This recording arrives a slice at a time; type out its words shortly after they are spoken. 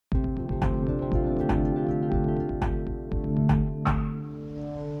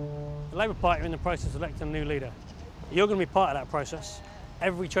Labour Party are in the process of electing a new leader. You're going to be part of that process.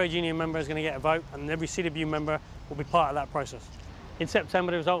 Every trade union member is going to get a vote, and every CWU member will be part of that process. In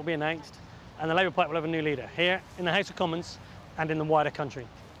September, the result will be announced, and the Labour Party will have a new leader here in the House of Commons and in the wider country.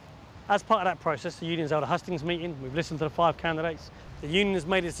 As part of that process, the union's held a hustings meeting. We've listened to the 5 candidates. The union has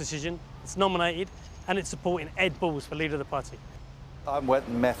made its decision, it's nominated, and it's supporting Ed Balls for leader of the party. I went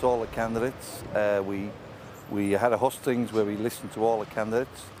and met all the candidates. We had a hustings where we listened to all the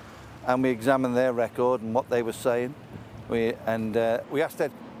candidates and we examined their record and what they were saying. We asked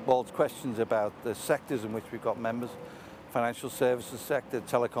Ed Balls questions about the sectors in which we've got members: financial services sector,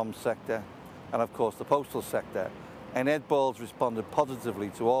 telecom sector, and of course the postal sector. And Ed Balls responded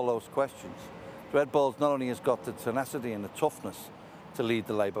positively to all those questions. So Ed Balls not only has got the tenacity and the toughness to lead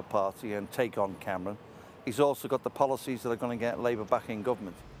the Labour Party and take on Cameron, he's also got the policies that are going to get Labour back in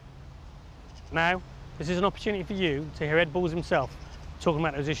government. Now, this is an opportunity for you to hear Ed Balls himself talking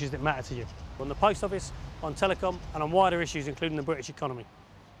about those issues that matter to you. On the post office, on telecom, and on wider issues including the British economy.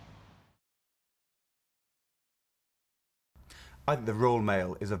 I think the Royal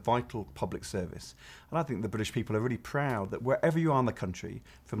Mail is a vital public service, and I think the British people are really proud that wherever you are in the country,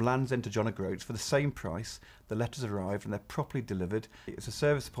 from Land's End to John O'Groats, for the same price, the letters arrive and they're properly delivered. It's a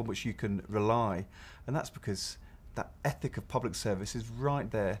service upon which you can rely, and that's because that ethic of public service is right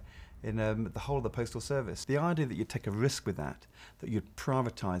there in the whole of the postal service. The idea that you'd take a risk with that you'd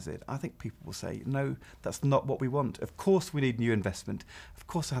privatise it, I think people will say, no, that's not what we want. Of course we need new investment, of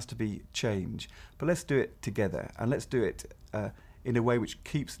course there has to be change, but let's do it together, and let's do it in a way which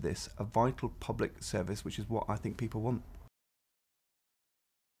keeps this a vital public service, which is what I think people want.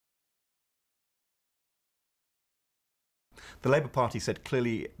 The Labour Party said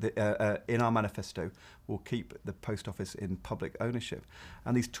clearly that, in our manifesto, we'll keep the post office in public ownership.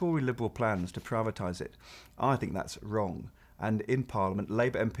 And these Tory Liberal plans to privatise it, I think that's wrong. And in Parliament,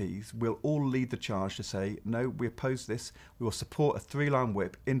 Labour MPs will all lead the charge to say, no, we oppose this, we will support a 3-line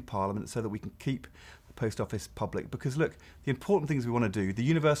whip in Parliament so that we can keep the post office public. Because look, the important things we want to do, the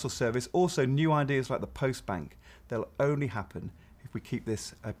universal service, also new ideas like the post bank, they'll only happen if we keep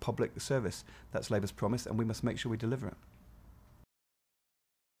this a public service. That's Labour's promise, and we must make sure we deliver it.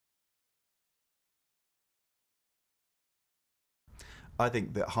 I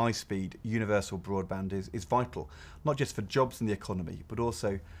think that high-speed universal broadband is vital, not just for jobs in the economy, but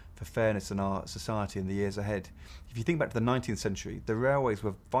also for fairness in our society in the years ahead. If you think back to the 19th century, the railways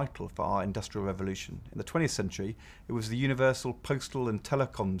were vital for our industrial revolution. In the 20th century, it was the universal postal and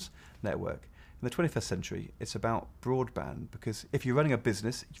telecoms network. In the 21st century, it's about broadband, because if you're running a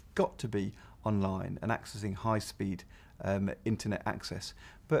business, you've got to be online and accessing high-speed internet access.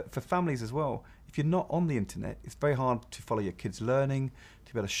 But for families as well, if you're not on the internet, it's very hard to follow your kids' learning,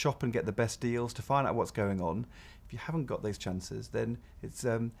 to be able to shop and get the best deals, to find out what's going on. If you haven't got those chances, then it's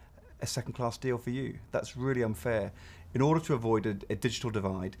a second-class deal for you. That's really unfair. In order to avoid a digital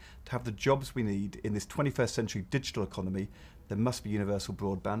divide, to have the jobs we need in this 21st century digital economy, there must be universal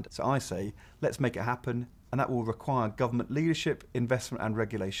broadband. So I say, let's make it happen, and that will require government leadership, investment and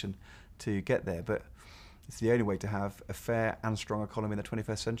regulation to get there. But it's the only way to have a fair and strong economy in the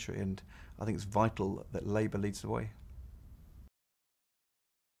 21st century, and I think it's vital that Labour leads the way.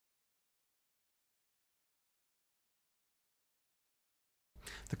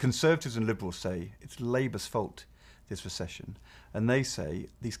 The Conservatives and Liberals say it's Labour's fault, this recession, and they say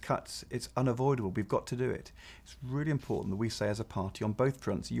these cuts, it's unavoidable, we've got to do it. It's really important that we say as a party on both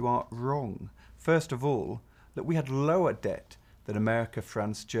fronts, you are wrong. First of all, that we had lower debt than America,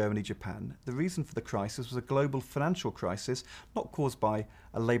 France, Germany, Japan. The reason for the crisis was a global financial crisis, not caused by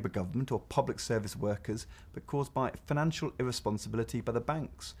a Labour government or public service workers, but caused by financial irresponsibility by the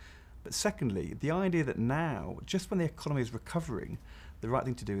banks. But secondly, the idea that now, just when the economy is recovering, the right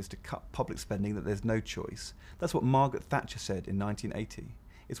thing to do is to cut public spending, that there's no choice. That's what Margaret Thatcher said in 1980.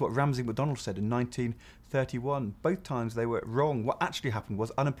 It's what Ramsay MacDonald said in 1931. Both times they were wrong. What actually happened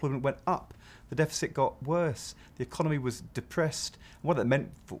was unemployment went up. The deficit got worse. The economy was depressed. And what that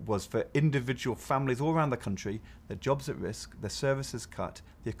meant was for individual families all around the country, their jobs at risk, their services cut,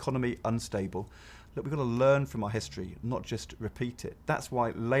 the economy unstable. Look, we've got to learn from our history, not just repeat it. That's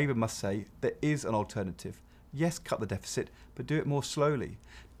why Labour must say there is an alternative. Yes, cut the deficit, but do it more slowly.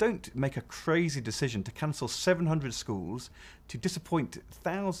 Don't make a crazy decision to cancel 700 schools, to disappoint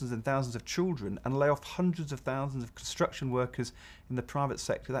thousands and thousands of children and lay off hundreds of thousands of construction workers in the private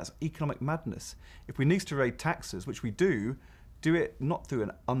sector. That's economic madness. If we need to raise taxes, which we do it not through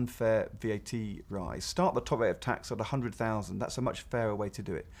an unfair VAT rise. Start the top rate of tax at 100,000. That's a much fairer way to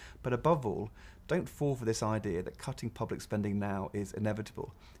do it. But above all, don't fall for this idea that cutting public spending now is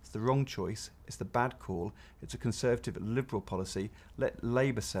inevitable. It's the wrong choice. It's the bad call. It's a Conservative Liberal policy. Let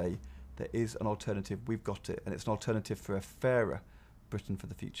Labour say there is an alternative. We've got it, and it's an alternative for a fairer Britain for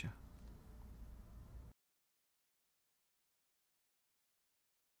the future.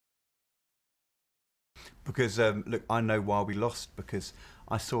 Because, look, I know why we lost, because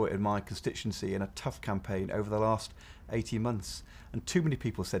I saw it in my constituency in a tough campaign over the last 18 months. And too many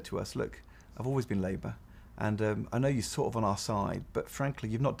people said to us, look, I've always been Labour, and I know you're sort of on our side, but frankly,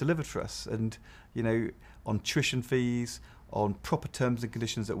 you've not delivered for us. And, you know, on tuition fees, on proper terms and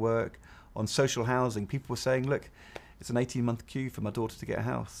conditions at work, on social housing, people were saying, look, it's an 18-month queue for my daughter to get a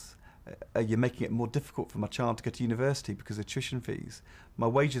house. You're making it more difficult for my child to go to university because of tuition fees. My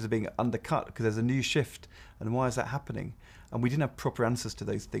wages are being undercut because there's a new shift, and why is that happening? And we didn't have proper answers to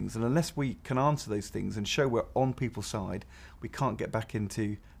those things, and unless we can answer those things and show we're on people's side, we can't get back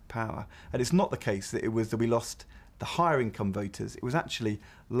into power. And it's not the case that it was that we lost the higher income voters. It was actually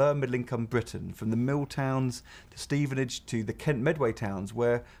lower middle income Britain, from the mill towns to Stevenage to the Kent Medway towns,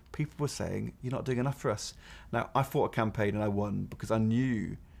 where people were saying, you're not doing enough for us. Now, I fought a campaign and I won because I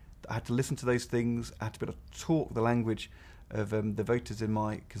knew I had to listen to those things. I had to be able to talk the language of the voters in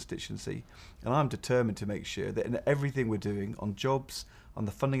my constituency, and I'm determined to make sure that in everything we're doing on jobs, on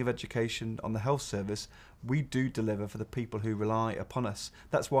the funding of education, on the health service, we do deliver for the people who rely upon us.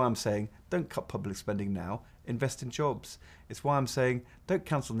 That's why I'm saying don't cut public spending now, invest in jobs. It's why I'm saying don't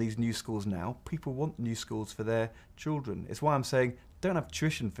cancel these new schools now. People want new schools for their children. It's why I'm saying don't have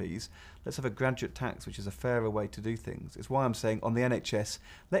tuition fees, let's have a graduate tax, which is a fairer way to do things. It's why I'm saying on the NHS,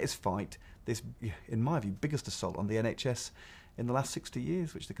 let us fight this, in my view, biggest assault on the NHS in the last 60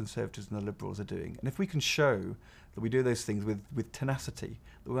 years, which the Conservatives and the Liberals are doing. And if we can show that we do those things with tenacity,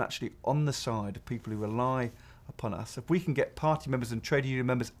 that we're actually on the side of people who rely upon us, if we can get party members and trade union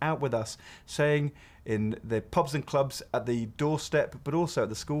members out with us, saying in the pubs and clubs at the doorstep, but also at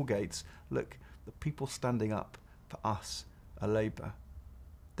the school gates, look, the people standing up for us are Labour,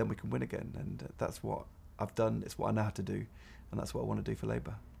 then we can win again. And that's what I've done, it's what I know how to do, and that's what I want to do for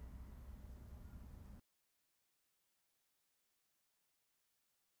Labour.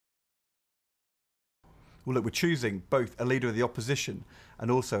 Well, look, we're choosing both a leader of the opposition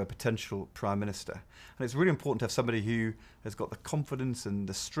and also a potential Prime Minister. And it's really important to have somebody who has got the confidence and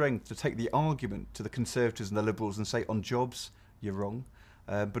the strength to take the argument to the Conservatives and the Liberals and say, on jobs, you're wrong.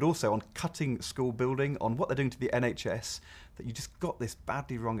 But also on cutting school building, on what they're doing to the NHS, that you just got this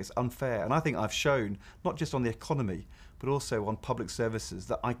badly wrong, it's unfair. And I think I've shown, not just on the economy, but also on public services,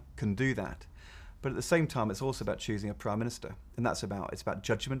 that I can do that. But at the same time, it's also about choosing a Prime Minister. And it's about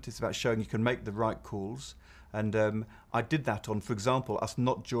judgment, it's about showing you can make the right calls. And I did that on, for example, us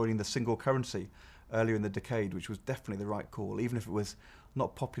not joining the single currency earlier in the decade, which was definitely the right call, even if it was not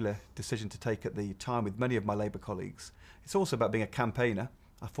a popular decision to take at the time with many of my Labour colleagues. It's also about being a campaigner.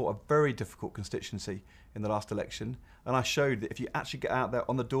 I fought a very difficult constituency in the last election, and I showed that if you actually get out there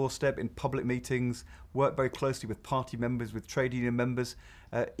on the doorstep, in public meetings, work very closely with party members, with trade union members,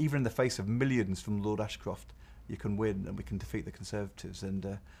 even in the face of millions from Lord Ashcroft, you can win and we can defeat the Conservatives.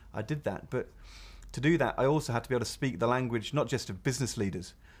 And I did that. But to do that, I also had to be able to speak the language not just of business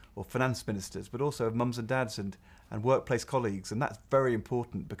leaders or finance ministers, but also of mums and dads and workplace colleagues. And that's very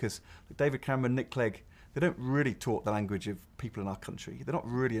important because David Cameron, Nick Clegg, they don't really talk the language of people in our country. They're not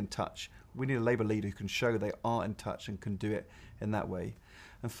really in touch. We need a Labour leader who can show they are in touch and can do it in that way.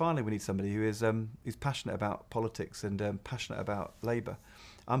 And finally, we need somebody who is who's passionate about politics and passionate about Labour.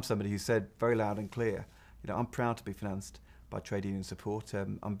 I'm somebody who said very loud and clear, you know, I'm proud to be financed by trade union support.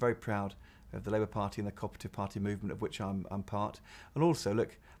 I'm very proud of the Labour Party and the Cooperative Party movement, of which I'm part. And also,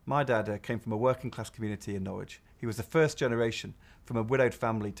 look, my dad came from a working class community in Norwich. He was the first generation from a widowed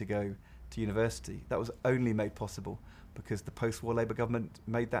family to go to university. That was only made possible because the post-war Labour government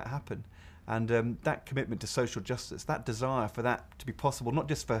made that happen. And that commitment to social justice, that desire for that to be possible, not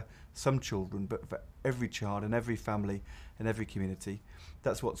just for some children, but for every child and every family and every community,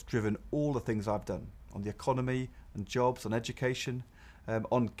 that's what's driven all the things I've done on the economy and jobs, on education,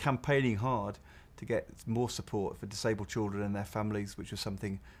 on campaigning hard to get more support for disabled children and their families, which was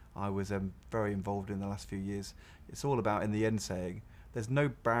something I was very involved in the last few years. It's all about, in the end, saying there's no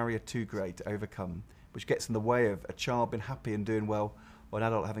barrier too great to overcome which gets in the way of a child being happy and doing well or an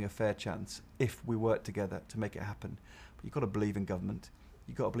adult having a fair chance if we work together to make it happen. But you've got to believe in government.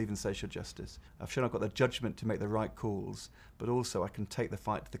 You've got to believe in social justice. I've shown I've got the judgment to make the right calls, but also I can take the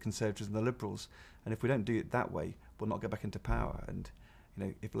fight to the Conservatives and the Liberals. And if we don't do it that way, we'll not get back into power. And you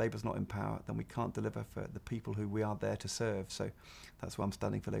know, if Labour's not in power, then we can't deliver for the people who we are there to serve. So that's why I'm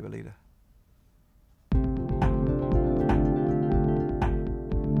standing for Labour leader.